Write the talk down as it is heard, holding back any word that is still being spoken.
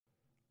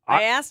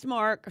I asked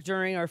Mark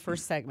during our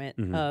first segment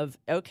Mm-hmm. of,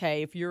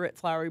 okay, if you're at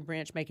Flowery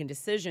Branch making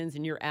decisions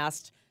and you're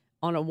asked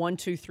on a 1,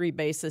 2, 3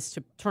 basis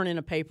to turn in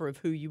a paper of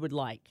who you would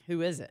like,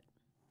 who is it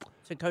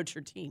to coach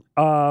your team?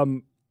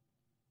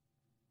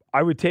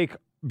 I would take,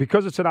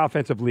 because it's an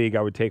offensive league,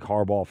 I would take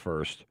Harbaugh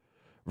first,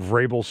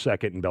 Vrabel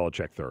second, and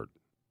Belichick third.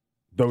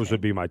 Those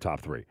would be my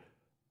top three.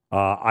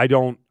 I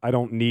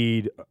don't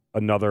need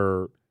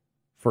another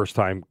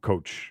first-time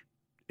coach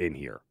in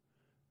here.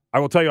 I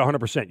will tell you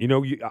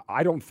 100%.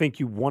 I don't think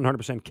you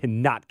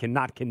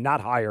 100%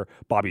 cannot hire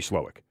Bobby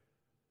Slowick.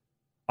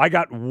 I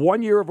got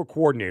 1 year of a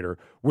coordinator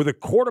with a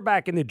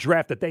quarterback in the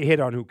draft that they hit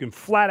on who can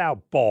flat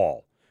out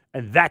ball.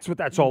 And that's what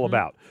that's all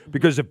about.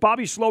 Because if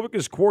Bobby Slowick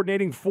is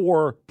coordinating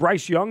for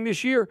Bryce Young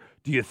this year,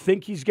 do you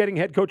think he's getting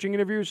head coaching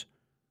interviews?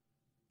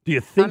 Do you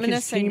think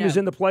his team is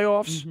in the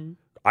playoffs?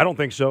 I don't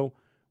think so.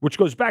 Which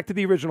goes back to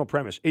the original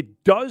premise.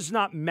 It does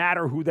not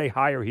matter who they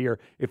hire here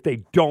if they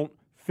don't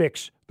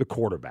fix the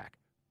quarterback.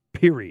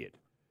 Period.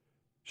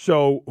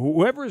 So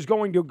whoever is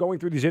going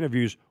through these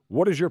interviews,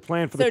 what is your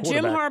plan for the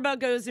quarterback? So Jim Harbaugh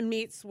goes and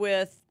meets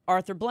with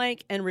Arthur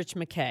Blank and Rich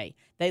McKay.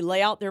 They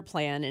lay out their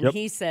plan, and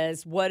he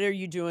says, what are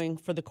you doing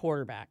for the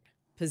quarterback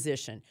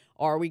position?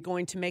 Are we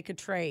going to make a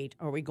trade?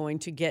 Are we going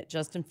to get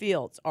Justin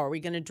Fields? Are we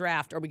going to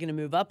draft? Are we going to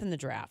move up in the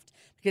draft?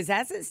 Because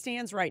as it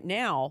stands right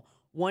now,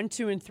 1,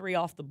 2, and 3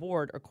 off the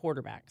board are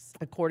quarterbacks,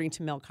 according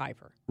to Mel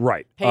Kiper.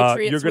 Right.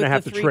 Patriots you're going to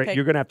have with to trade.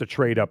 You're going to have to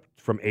trade up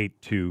from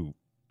 8 to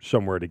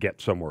somewhere to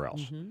get somewhere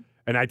else.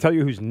 And I tell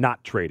you who's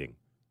not trading.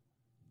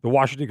 The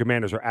Washington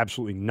Commanders are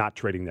absolutely not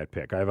trading that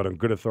pick. I have it on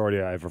good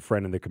authority. I have a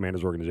friend in the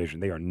Commanders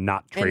organization. They are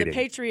not trading. And the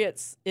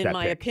Patriots, in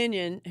my pick.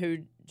 opinion, who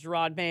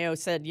Gerard Mayo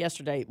said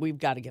yesterday, we've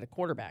got to get a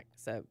quarterback.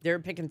 So they're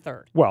picking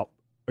third. Well,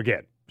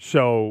 again,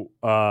 so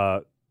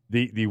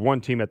the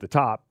one team at the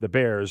top, the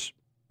Bears,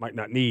 might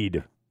not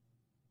need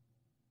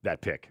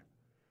that pick.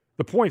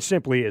 The point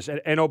simply is,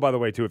 and oh, by the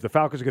way, too, if the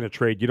Falcons are going to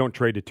trade, you don't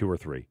trade to 2 or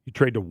 3. You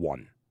trade to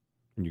 1,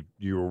 and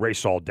you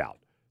erase all doubt.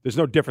 There's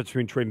no difference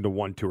between trading to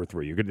 1, 2, or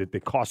 3. The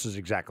cost is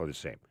exactly the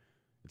same.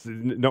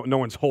 No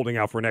one's holding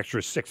out for an extra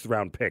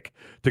 6th-round pick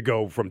to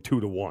go from 2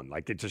 to 1.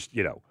 Like, it just,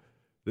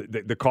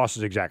 the cost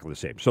is exactly the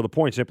same. So the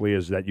point simply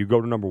is that you go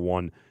to number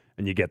 1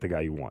 and you get the guy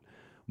you want.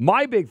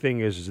 My big thing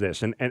is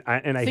this, and I hear a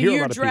lot of people. So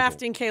you're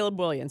drafting Caleb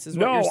Williams is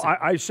what you're saying. No,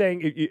 I'm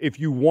saying if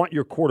you want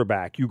your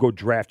quarterback, you go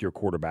draft your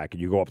quarterback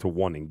and you go up to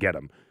 1 and get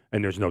him,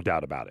 and there's no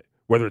doubt about it.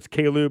 Whether it's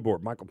Caleb or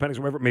Michael Penix,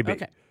 whatever it may be.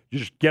 Okay. You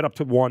just get up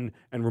to 1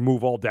 and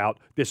remove all doubt.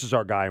 This is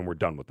our guy, and we're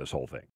done with this whole thing.